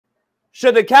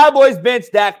Should the Cowboys bench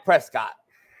Dak Prescott?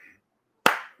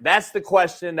 That's the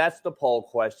question. That's the poll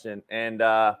question. And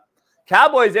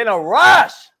Cowboys in a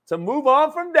rush to move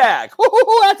on from Dak.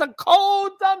 Ooh, that's a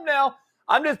cold thumbnail.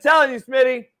 I'm just telling you,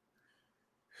 Smitty.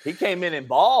 He came in and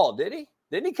balled, did he?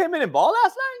 Didn't he come in and ball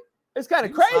last night? It's kind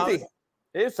of crazy.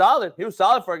 He was solid. He was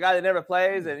solid for a guy that never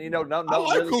plays, and I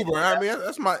like really Cooper. I mean,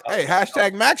 that's my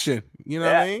hashtag Maction. You know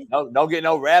what I mean? Don't get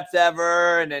no reps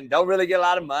ever, and then don't really get a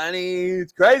lot of money.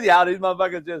 It's crazy how these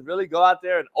motherfuckers just really go out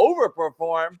there and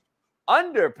overperform,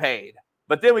 underpaid.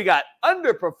 But then we got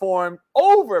underperformed,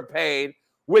 overpaid,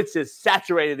 which has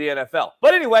saturated the NFL.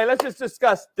 But anyway, let's just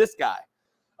discuss this guy,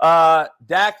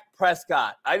 Dak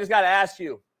Prescott. I just got to ask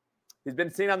you. He's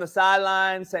been seen on the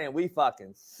sideline saying we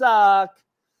fucking suck.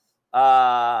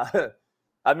 I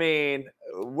mean,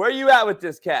 where are you at with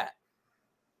this cat?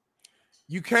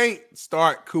 You can't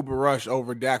start Cooper Rush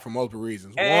over Dak for multiple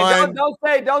reasons. And don't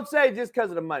say just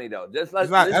because of the money though. That's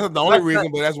not the only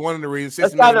reason, but that's one of the reasons.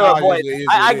 Let's try to avoid.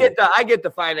 I get the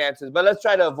finances, but let's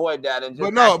try to avoid that. And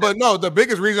just but no, the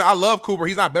biggest reason I love Cooper,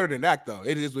 he's not better than Dak though.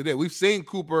 It is what it is. We've seen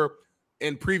Cooper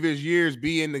in previous years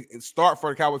be in the start for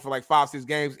the Cowboys for like 5-6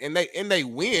 games, and they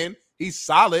win. He's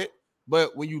solid,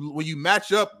 but when you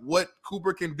match up what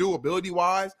Cooper can do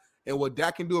ability-wise and what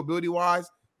Dak can do ability-wise,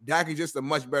 Dak is just a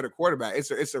much better quarterback.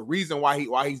 It's a reason why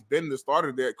he's been the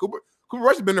starter there. Cooper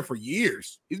Rush has been there for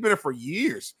years. He's been there for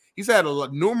years. He's had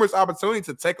numerous opportunities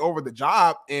to take over the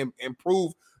job and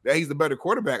prove that he's the better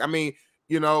quarterback. I mean,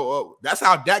 that's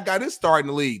how Dak got his start in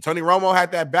the league. Tony Romo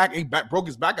had that back. He broke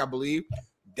his back, I believe.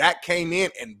 Dak came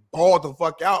in and balled the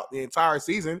fuck out the entire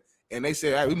season, and they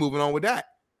said, "Hey, we're moving on with that."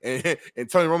 And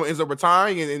Tony Romo ends up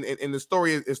retiring, and the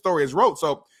story is wrote.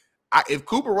 So, if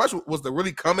Cooper Rush was to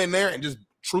really come in there and just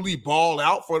truly ball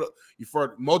out for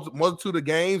multitude of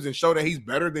games and show that he's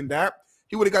better than that,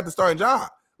 he would have got the starting job.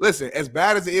 Listen, as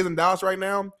bad as it is in Dallas right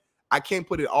now, I can't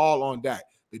put it all on Dak.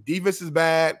 The defense is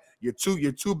bad. Your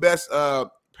two best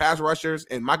pass rushers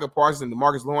and Michael Parsons and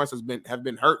DeMarcus Lawrence have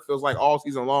been hurt. Feels like all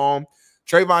season long.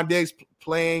 Trayvon Diggs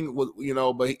playing with,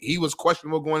 but he was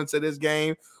questionable going into this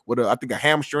game with I think a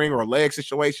hamstring or a leg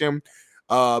situation.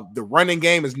 The running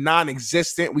game is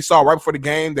non-existent. We saw right before the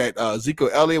game that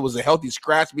Ezekiel Elliott was a healthy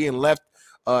scratch being left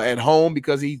at home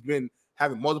because he's been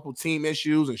having multiple team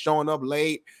issues and showing up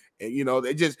late. And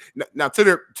they just now to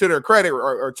their credit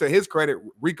or to his credit,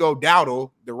 Rico Dowdle,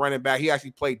 the running back, he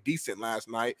actually played decent last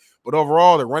night. But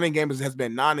overall, the running game has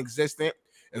been non-existent.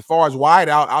 As far as wide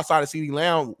out, outside of CeeDee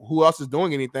Lamb, who else is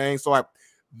doing anything? So,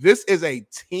 this is a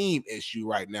team issue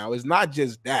right now. It's not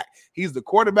just Dak. He's the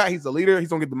quarterback. He's the leader. He's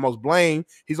going to get the most blame.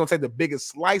 He's going to take the biggest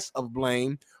slice of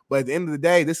blame. But at the end of the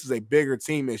day, this is a bigger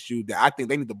team issue that I think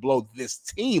they need to blow this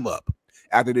team up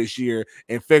after this year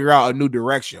and figure out a new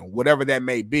direction, whatever that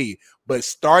may be. But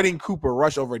starting Cooper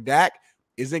Rush over Dak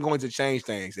isn't going to change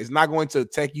things. It's not going to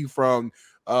take you from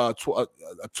a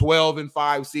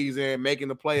 12-5 season, making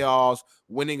the playoffs,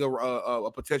 winning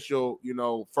a potential,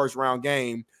 first round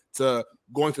game to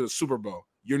going to the Super Bowl.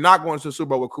 You're not going to the Super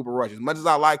Bowl with Cooper Rush. As much as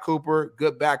I like Cooper,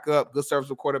 good backup, good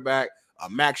serviceable quarterback, a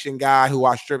Maction guy who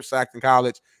I strip sacked in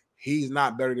college, he's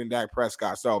not better than Dak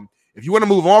Prescott. So if you want to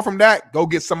move on from that, go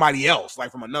get somebody else,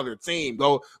 like from another team.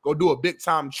 Go do a big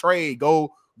time trade.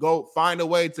 Go find a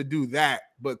way to do that.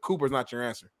 But Cooper's not your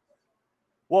answer.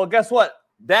 Well, guess what?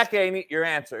 Dak ain't your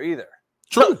answer either.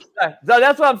 True. So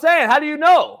that's what I'm saying. How do you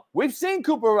know? We've seen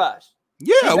Cooper Rush.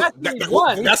 Yeah,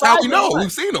 that's how we know.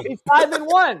 We've seen him. He's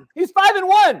 5-1. He's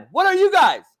 5-1. What are you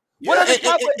guys? What are the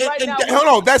Cowboys right now? Hold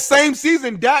on. That same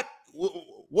season, Dak,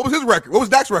 what was his record? What was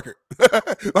Dak's record?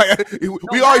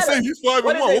 We always say he's 5-1.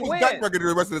 What was Dak's record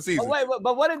the rest of the season? Wait,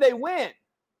 but what did they win?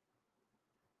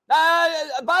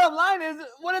 Bottom line is,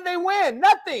 what did they win?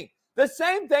 Nothing. The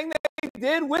same thing they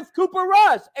did with Cooper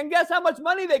Rush. And guess how much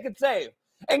money they could save?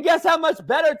 And guess how much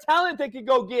better talent they could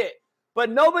go get? But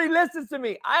nobody listens to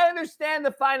me. I understand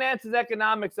the finances,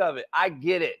 economics of it. I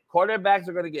get it. Quarterbacks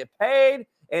are going to get paid,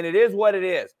 and it is what it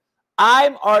is.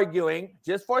 I'm arguing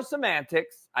just for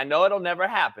semantics. I know it'll never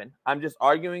happen. I'm just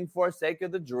arguing for sake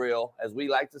of the drill, as we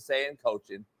like to say in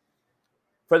coaching.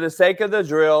 For the sake of the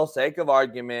drill, sake of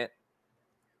argument,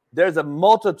 there's a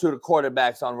multitude of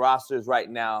quarterbacks on rosters right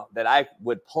now that I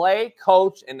would play,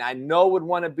 coach, and I know would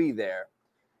want to be there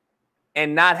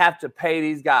and not have to pay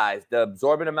these guys the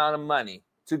absorbent amount of money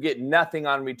to get nothing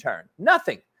on return.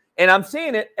 Nothing. And I'm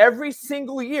seeing it every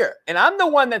single year. And I'm the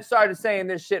one that started saying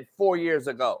this shit 4 years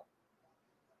ago.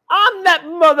 I'm that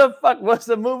motherfucker. What's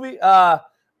the movie?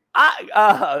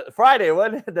 Friday,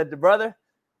 wasn't it? The brother?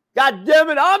 God damn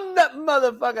it, I'm that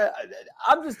motherfucker.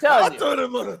 I'm just telling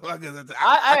you.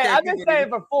 I've been saying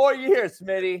for 4 years,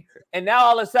 Smitty, and now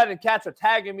all of a sudden cats are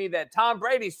tagging me that Tom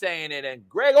Brady's saying it and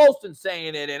Greg Olson's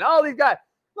saying it and all these guys.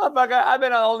 Motherfucker, I've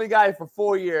been the only guy for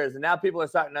 4 years, and now people are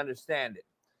starting to understand it.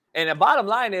 And the bottom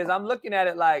line is I'm looking at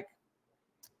it like,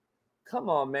 come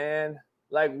on, man.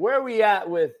 Like, where are we at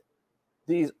with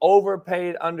these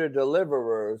overpaid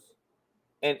under-deliverers?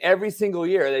 And every single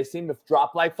year, they seem to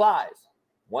drop like flies.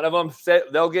 One of them said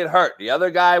they'll get hurt. The other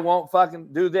guy won't fucking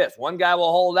do this. One guy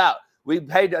will hold out. We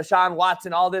paid Deshaun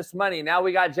Watson all this money. Now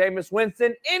we got Jameis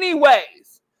Winston.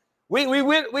 Anyways, we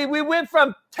went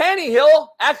from Tannehill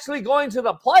actually going to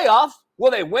the playoffs. Will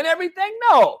they win everything?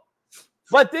 No.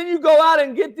 But then you go out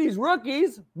and get these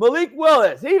rookies. Malik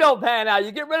Willis, he don't pan out.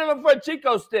 You get rid of him for a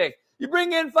Chico stick. You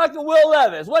bring in fucking Will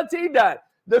Levis. What's he done?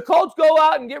 The Colts go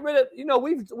out and get rid of,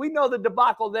 we know the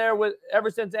debacle there with ever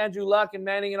since Andrew Luck and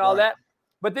Manning and all that.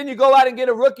 But then you go out and get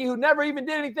a rookie who never even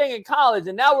did anything in college,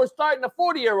 and now we're starting a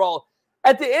 40-year-old.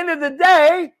 At the end of the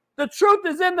day, the truth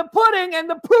is in the pudding, and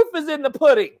the proof is in the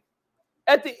pudding.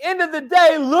 At the end of the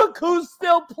day, look who's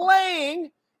still playing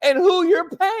and who you're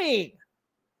paying.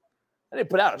 I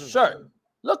didn't put out a shirt.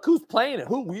 Look who's playing and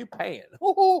who you paying.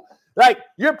 Like,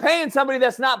 you're paying somebody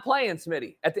that's not playing,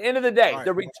 Smitty. At the end of the day,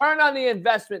 the return on the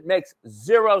investment makes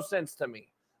 0 sense to me.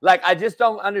 Like, I just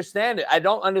don't understand it. I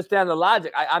don't understand the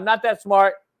logic. I'm not that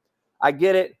smart. I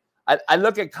get it. I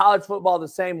look at college football the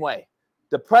same way.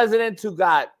 The presidents who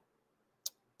got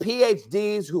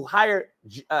PhDs, who hire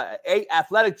 8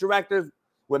 athletic directors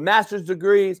with master's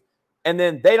degrees, and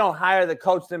then they don't hire the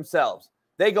coach themselves.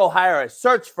 They go hire a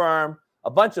search firm, a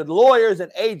bunch of lawyers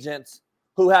and agents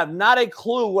who have not a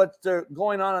clue what's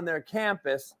going on their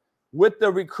campus, with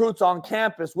the recruits on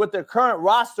campus, with their current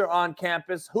roster on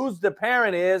campus, who's the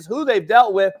parent is, who they've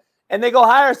dealt with, and they go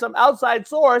hire some outside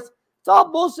source. It's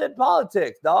all bullshit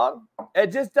politics, dog. It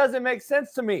just doesn't make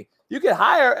sense to me. You could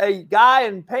hire a guy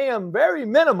and pay him very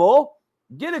minimal,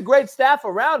 get a great staff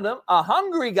around him, a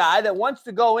hungry guy that wants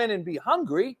to go in and be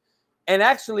hungry and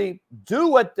actually do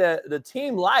what the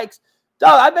team likes.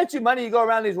 Dog, I bet you money you go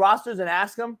around these rosters and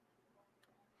ask them,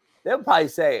 they'll probably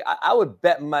say, I would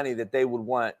bet money that they would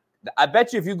want. I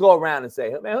bet you if you go around and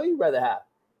say, man, who you rather have?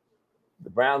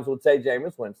 The Browns would say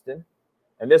Jameis Winston.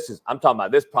 And I'm talking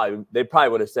about this they probably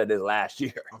would have said this last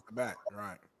year. Off the bat,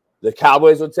 right. The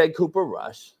Cowboys would say Cooper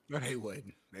Rush. No, they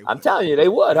wouldn't. I'm telling you, they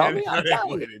would, homie. I'm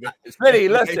telling you.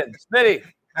 Smitty, listen, Smitty,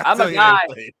 I'm a guy.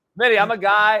 Smitty, I'm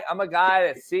a guy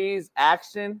that sees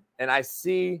action and I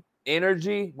see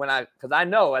energy because I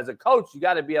know as a coach, you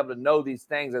got to be able to know these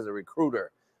things as a recruiter.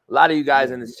 A lot of you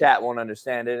guys in this chat won't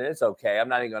understand it, and it's okay. I'm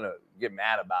not even going to get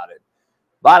mad about it.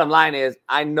 Bottom line is,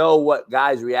 I know what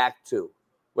guys react to.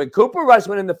 When Cooper Rush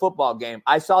went in the football game,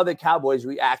 I saw the Cowboys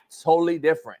react totally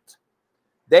different.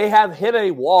 They have hit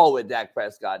a wall with Dak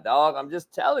Prescott, dog. I'm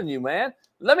just telling you, man.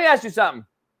 Let me ask you something.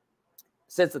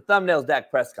 Since the thumbnail's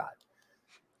Dak Prescott,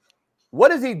 what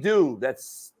does he do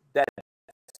that's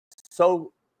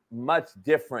so much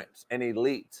different and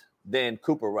elite than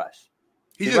Cooper Rush?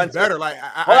 He's just better. Like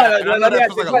I know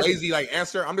that feels like a lazy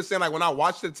answer. I'm just saying, like, when I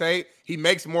watch the tape, he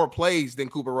makes more plays than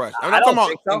Cooper Rush. I'm not talking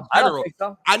about in general.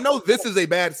 I know this is a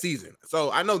bad season,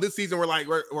 so I know this season we're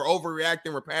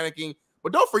overreacting, we're panicking.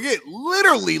 But don't forget,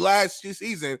 literally last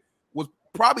season was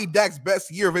probably Dak's best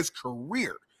year of his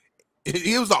career.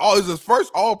 It was his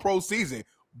first All-Pro season.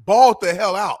 Balled the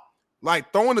hell out,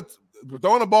 like throwing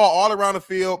the ball all around the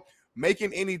field.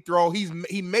 Making any throw,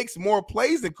 he makes more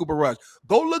plays than Cooper Rush.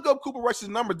 Go look up Cooper Rush's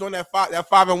numbers during that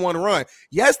 5-1 run.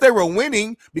 Yes, they were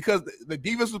winning because the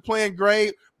defense was playing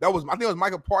great. I think it was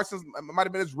Michael Parsons. It might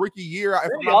have been his rookie year.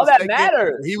 All that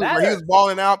matters. He was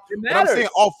balling out. But I'm saying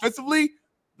offensively,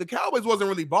 the Cowboys wasn't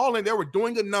really balling. They were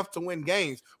doing enough to win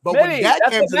games. But when Dak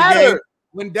came to the game,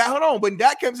 when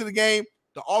Dak came to the game,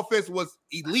 the offense was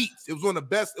elite. It was one of the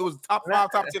best. It was top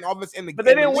 5, top 10 offense in the game. But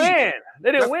they didn't win.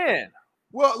 They didn't win.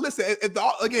 Well, listen,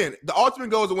 the ultimate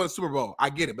goal is to win a Super Bowl. I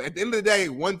get it. But at the end of the day,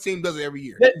 one team does it every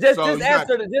year. So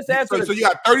you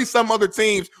got 30-some other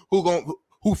teams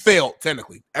who failed,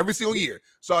 technically, every single year.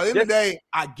 So at the end of the day,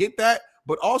 I get that.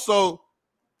 But also,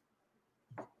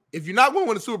 if you're not going to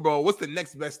win a Super Bowl, what's the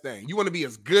next best thing? You want to be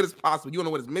as good as possible. You want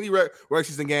to win as many regular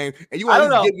season games, and you want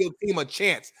to give your team a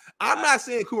chance. I'm not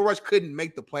saying Cooper Rush couldn't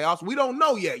make the playoffs. We don't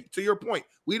know yet. To your point,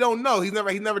 we don't know. He's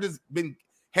never just been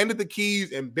handed the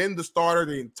keys and been the starter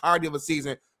the entirety of a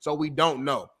season, so we don't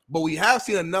know. But we have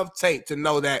seen enough tape to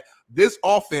know that this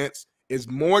offense is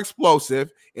more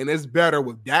explosive and is better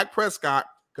with Dak Prescott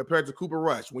compared to Cooper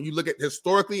Rush. When you look at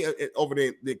historically over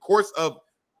the course of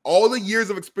all the years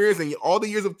of experience and all the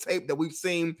years of tape that we've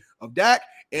seen of Dak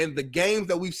And the games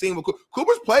that we've seen with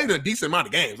Cooper's played a decent amount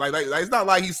of games. Like it's not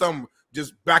like he's some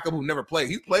just backup who never played.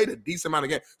 He's played a decent amount of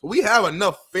games. So we have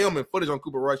enough film and footage on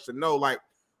Cooper Rush to know like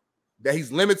that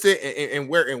he's limited and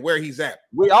where he's at.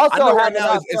 We also know have right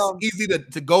now it's easy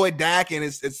to go at Dak, and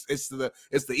it's the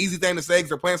easy thing to say because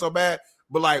they're playing so bad.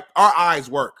 But like our eyes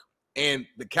work, and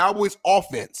the Cowboys'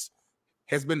 offense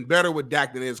has been better with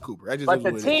Dak than it is Cooper. But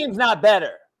the team's not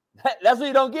better. That's what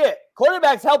you don't get.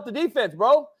 Quarterbacks help the defense,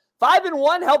 bro.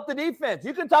 5-1 help the defense.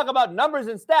 You can talk about numbers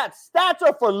and stats. Stats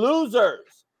are for losers.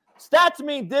 Stats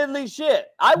mean diddly shit.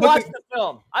 I watched the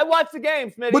film. I watched the game,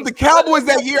 Smitty. But the Cowboys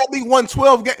that year, I think, won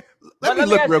 12 games. Let me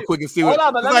look real quick and see what.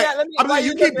 Hold on, but let me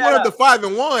you keep pointing out the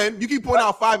 5-1. You keep pointing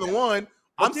out 5-1.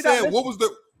 I'm saying, what was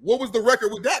the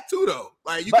record with Dak too, though?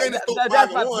 Like you can't just go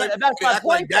 5-1. That's my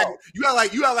point. Dak, you got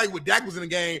like when Dak was in the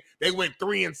game, they went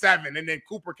 3-7, and then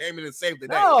Cooper came in and saved the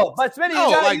day. No, but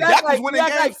Smitty, Dak was winning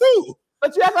games too.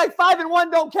 But you act like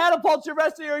 5-1 don't catapult your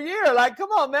rest of your year. Like,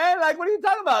 come on, man. Like, what are you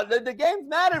talking about? The games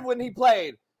mattered when he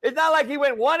played. It's not like he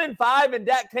went 1-5 and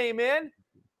Dak came in.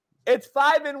 It's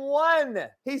 5-1.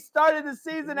 He started the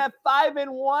season at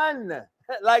 5-1.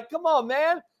 Like, come on,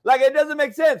 man. Like, it doesn't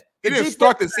make sense. He didn't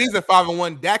start the season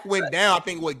 5-1. Dak went down, I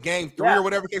think, with game 3 or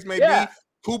whatever the case may be.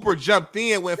 Cooper jumped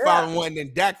in, went 5-1, and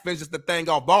then Dak finishes the thing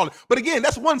off balling. But again,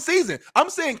 that's one season. I'm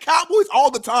saying Cowboys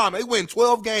all the time. They win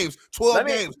 12 games, 12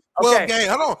 games. 12 games.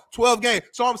 Hold on, 12 games.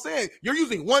 So I'm saying you're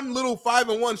using one little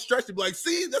 5-1 stretch to be like,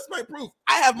 see, that's my proof.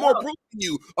 I have more proof than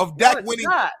you of Dak winning.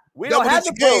 We don't have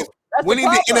the games, proof. winning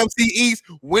the NFC East,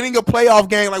 winning a playoff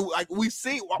game. Like we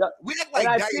see, we act like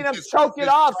I've seen him choke it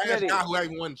off. Guy who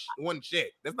ain't won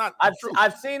shit. That's not.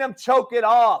 I've seen him choke it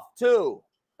off too.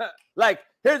 Like,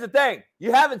 here's the thing: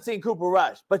 you haven't seen Cooper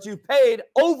Rush, but you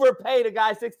overpaid a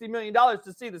guy $60 million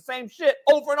to see the same shit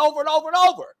over and over and over and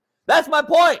over. That's my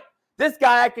point. This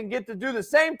guy I can get to do the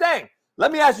same thing.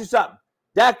 Let me ask you something.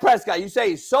 Dak Prescott, you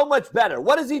say he's so much better.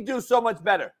 What does he do so much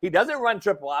better? He doesn't run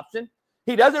triple option.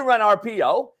 He doesn't run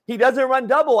RPO. He doesn't run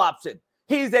double option.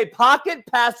 He's a pocket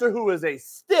passer who is a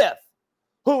stiff,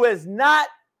 who is not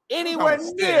anywhere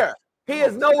near. He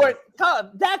is nowhere.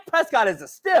 Dak Prescott is a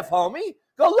stiff, homie.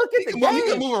 Go look at the game. He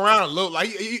can move around a little. Like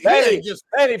he ain't just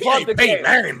pull up the Peyton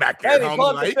Manning back there,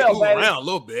 homie. Like, he can move around a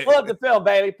little bit. Pull up the film,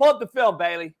 Bailey. Pull up the film,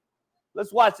 Bailey.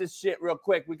 Let's watch this shit real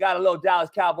quick. We got a little Dallas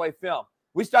Cowboy film.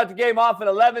 We start the game off in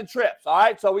 11 trips, all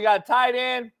right? So we got a tight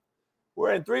end.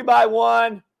 We're in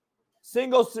 3-by-1.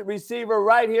 Single receiver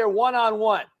right here,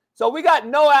 one-on-one. So we got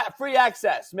no free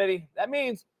access, Smitty. That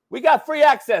means we got free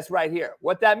access right here.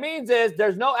 What that means is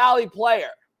there's no alley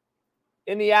player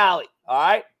in the alley, all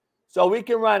right? So we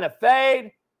can run a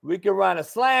fade. We can run a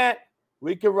slant.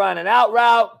 We can run an out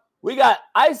route. We got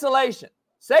isolation.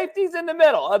 Safety's in the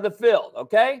middle of the field,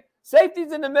 okay?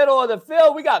 Safety's in the middle of the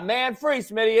field. We got man free,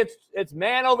 Smitty. It's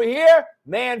man over here,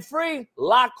 man free,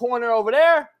 lock corner over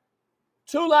there.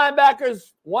 2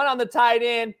 linebackers, one on the tight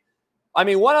end.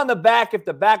 One on the back if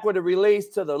the back were to release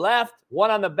to the left,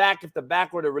 one on the back if the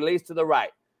back were to release to the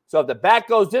right. So if the back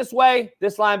goes this way,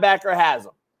 this linebacker has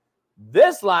him.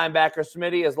 This linebacker,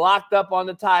 Smitty, is locked up on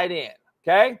the tight end,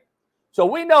 okay? So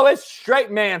we know it's straight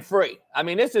man free.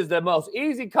 This is the most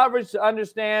easy coverage to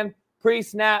understand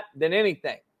pre-snap than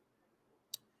anything.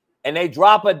 And they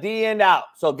drop a D end out.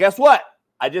 So guess what?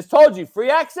 I just told you,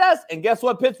 free access, and guess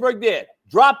what Pittsburgh did?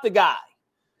 Drop the guy.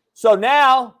 So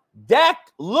now Dak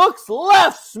looks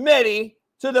left, Smitty,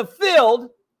 to the field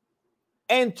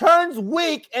and turns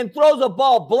weak and throws a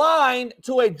ball blind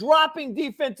to a dropping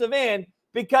defensive end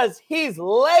because he's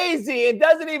lazy and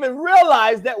doesn't even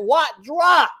realize that Watt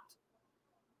dropped.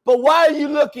 But why are you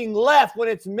looking left when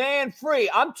it's man free?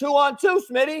 I'm 2-on-2,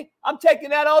 Smitty. I'm taking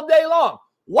that all day long.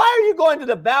 Why are you going to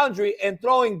the boundary and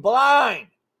throwing blind?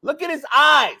 Look at his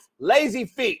eyes. Lazy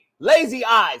feet. Lazy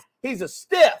eyes. He's a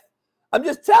stiff. I'm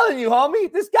just telling you,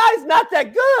 homie, this guy's not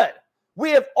that good. We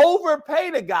have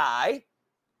overpaid a guy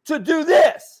to do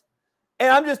this.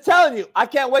 And I'm just telling you, I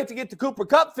can't wait to get to Cooper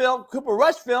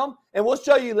Rush film, and we'll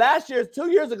show you last year's, 2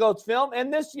 years ago's film,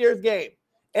 and this year's game.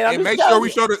 And make sure we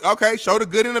show the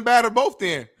good and the bad of both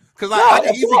then. Because I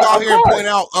can easily go out here and point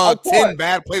out 10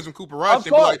 bad plays from Cooper Rush and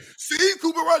be like, see,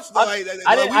 Cooper Rush. We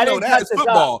know that. It's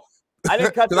football. I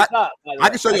didn't cut this up. I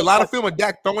can show you a lot of film of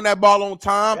Dak throwing that ball on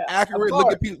time, accurate,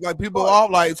 look at people off.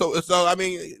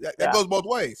 That goes both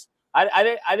ways.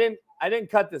 I didn't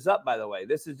cut this up, by the way.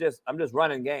 This is I'm just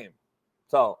running game.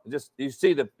 So you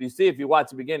see if you watch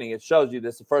the beginning, it shows you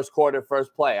this is the first quarter,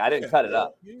 first play. I didn't cut it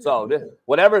up. So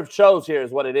whatever it shows here is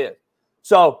what it is.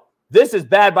 So this is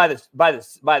bad by the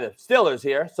Steelers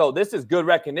here. So this is good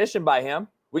recognition by him.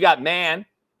 We got man,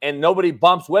 and nobody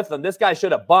bumps with him. This guy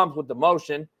should have bumped with the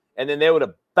motion, and then they would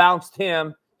have bounced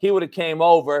him he would have came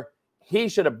over. He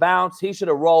should have bounced. He should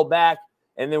have rolled back,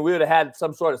 and then we would have had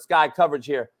some sort of sky coverage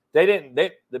here. They didn't.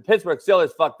 The Pittsburgh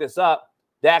Steelers fucked this up.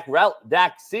 Dak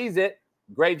sees it.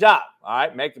 Great job. All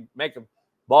right, make him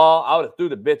ball. I would have threw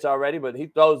the bitch already, but he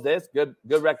throws this. Good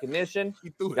recognition.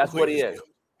 That's what he is.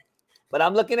 But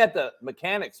I'm looking at the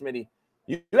mechanics, Smitty.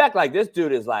 You act like this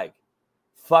dude is like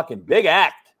fucking big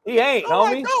act. He ain't,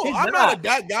 homie. No, I'm not a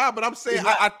Dak guy, but I'm saying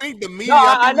I think the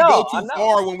media we go too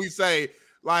far when we say,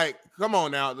 like, come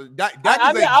on now. I'm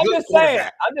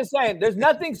just saying, there's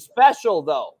nothing special,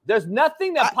 though. There's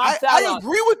nothing that pops out. I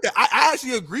agree with that. I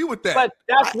actually agree with that. But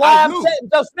that's why I'm saying,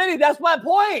 so Smitty, that's my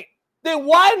point. Then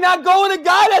why not go with a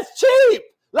guy that's cheap?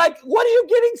 Like, what are you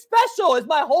getting special? Is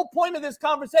my whole point of this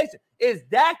conversation. Is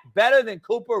Dak better than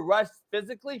Cooper Rush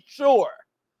physically? Sure.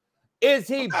 Is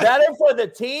he better for the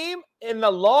team in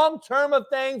the long term of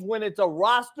things when it's a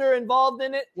roster involved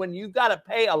in it, when you got to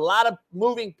pay a lot of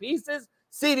moving pieces?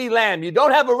 CeeDee Lamb, you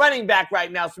don't have a running back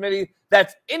right now, Smitty,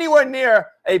 that's anywhere near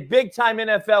a big-time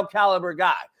NFL caliber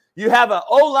guy. You have an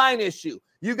O-line issue.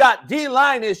 You got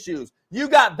D-line issues. You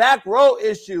got back row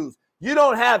issues. You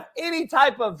don't have any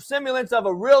type of semblance of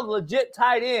a real legit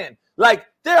tight end. Like,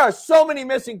 there are so many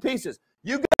missing pieces.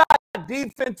 You got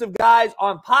defensive guys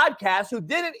on podcasts who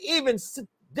didn't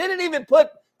even put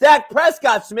Dak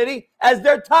Prescott, Smitty, as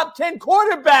their top 10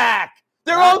 quarterback.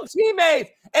 Their own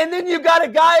teammates. And then you got a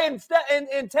guy in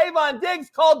Trayvon Diggs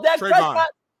called Dak Prescott.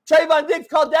 Trayvon Diggs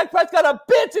called Dak Prescott a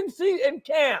bitch in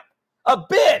camp. A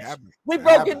bitch. We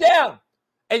broke it down.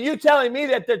 And you telling me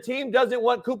that the team doesn't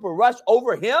want Cooper Rush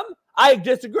over him? I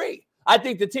disagree. I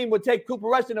think the team would take Cooper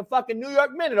Rush in a fucking New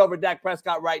York Minute over Dak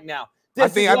Prescott right now. I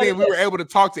think if we were able to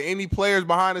talk to any players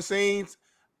behind the scenes,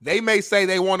 they may say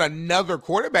they want another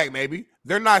quarterback, maybe.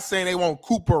 They're not saying they want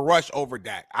Cooper Rush over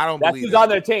Dak. I don't believe who's on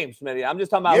their team, Smitty. I'm just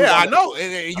talking about. Yeah, I know.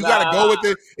 And you got to go with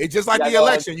it. It's just like the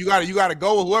election. You got to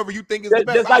go with whoever you think is the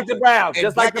best. Just like the Browns.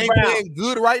 Just like the Browns. Playing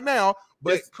good right now,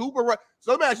 but Cooper Rush.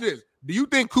 So let me ask you this: do you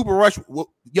think Cooper Rush?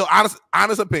 Your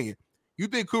honest opinion. You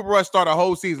think Cooper Rush start a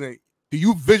whole season? Do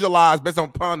you visualize based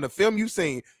upon the film you've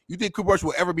seen? You think Cooper Rush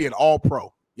will ever be an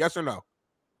All-Pro? Yes or no?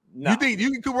 No. You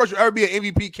think Cooper Rush will ever be an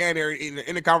MVP candidate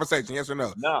in the conversation? Yes or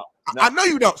no? No. I know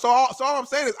you don't. So all I'm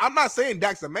saying is, I'm not saying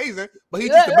Dak's amazing, but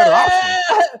he's just a better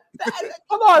option.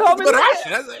 Come on, homie.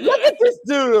 Look at this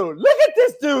dude. Look at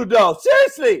this dude, though.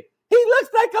 Seriously, he looks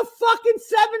like a fucking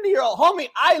 70-year-old. Homie,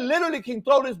 I literally can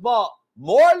throw this ball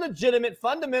more legitimate,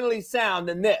 fundamentally sound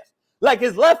than this. Like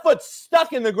his left foot's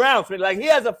stuck in the ground. Like he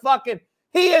is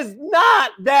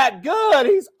not that good.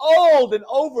 He's old and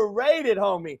overrated,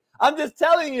 homie. I'm just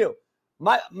telling you.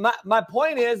 My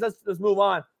point is, let's move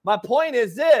on. My point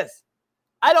is this: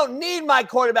 I don't need my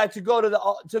quarterback to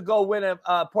go win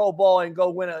a Pro Bowl and go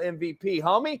win an MVP,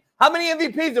 homie. How many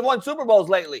MVPs have won Super Bowls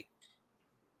lately?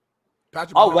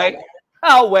 I'll wait.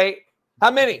 How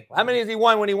many? How many has he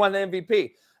won when he won the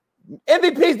MVP?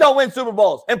 MVPs don't win Super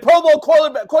Bowls, and Pro Bowl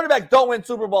quarterbacks don't win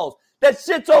Super Bowls. That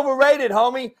shit's overrated,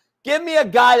 homie. Give me a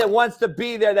guy that wants to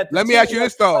be there. Let me ask you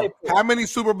this, though. How many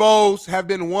Super Bowls have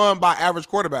been won by average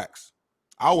quarterbacks?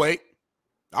 I'll wait.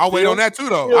 I'll wait on that, too,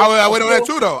 though. I'll wait on that,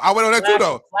 too,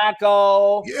 though.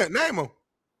 Flacco. Yeah, name them.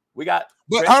 We got.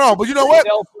 But hold on. But you know what?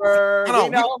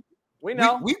 We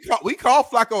know. We call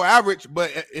Flacco average,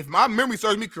 but if my memory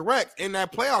serves me correct, in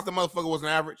that playoffs, the motherfucker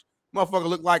wasn't average. Motherfucker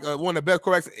looked like one of the best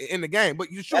quarterbacks in the game.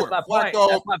 But you sure? That's my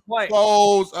point.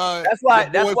 Foles, that's why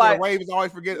the Ravens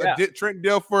always forget Trent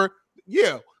Dilfer.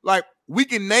 Yeah, like we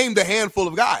can name the handful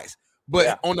of guys,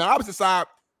 but on the opposite side,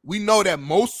 we know that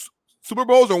most Super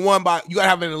Bowls are won by you gotta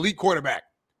have an elite quarterback.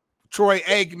 Troy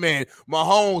Aikman,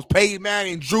 Mahomes, Peyton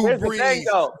Manning, Drew Brees,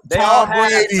 Tom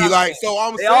Brady. Like, so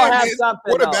I'm saying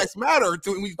quarterbacks matter.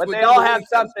 But they all have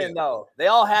something, though. They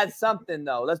all had something,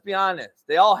 though. Let's be honest.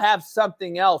 They all have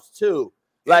something else, too.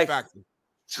 Like,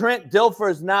 Trent Dilfer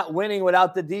is not winning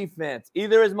without the defense.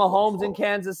 Either is Mahomes in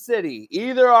Kansas City.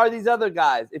 Either are these other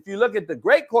guys. If you look at the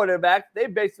great quarterbacks, they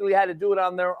basically had to do it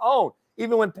on their own.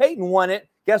 Even when Peyton won it,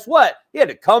 guess what? He had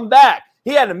to come back.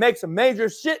 He had to make some major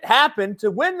shit happen to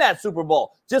win that Super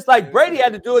Bowl, just like Brady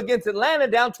had to do against Atlanta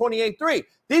down 28-3.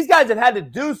 These guys have had to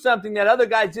do something that other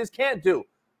guys just can't do.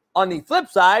 On the flip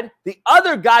side, the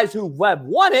other guys who have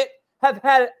won it have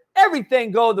had everything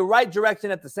go the right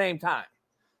direction at the same time.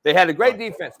 They had a great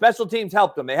defense. Special teams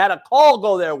helped them. They had a call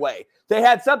go their way. They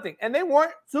had something. And they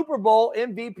weren't Super Bowl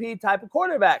MVP type of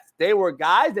quarterbacks. They were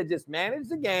guys that just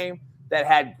managed the game that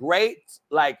had great,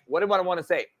 like, what do I want to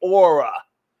say, aura.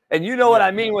 And you know what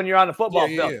I mean when you're on the football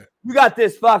field. You got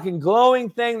this fucking glowing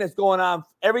thing that's going on.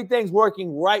 Everything's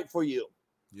working right for you.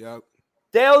 Yep.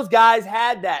 Those guys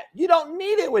had that. You don't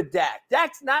need it with Dak.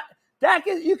 Dak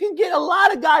is, you can get a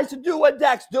lot of guys to do what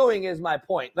Dak's doing is my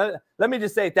point. Let me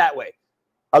just say it that way.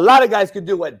 A lot of guys could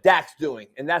do what Dak's doing,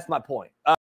 and that's my point.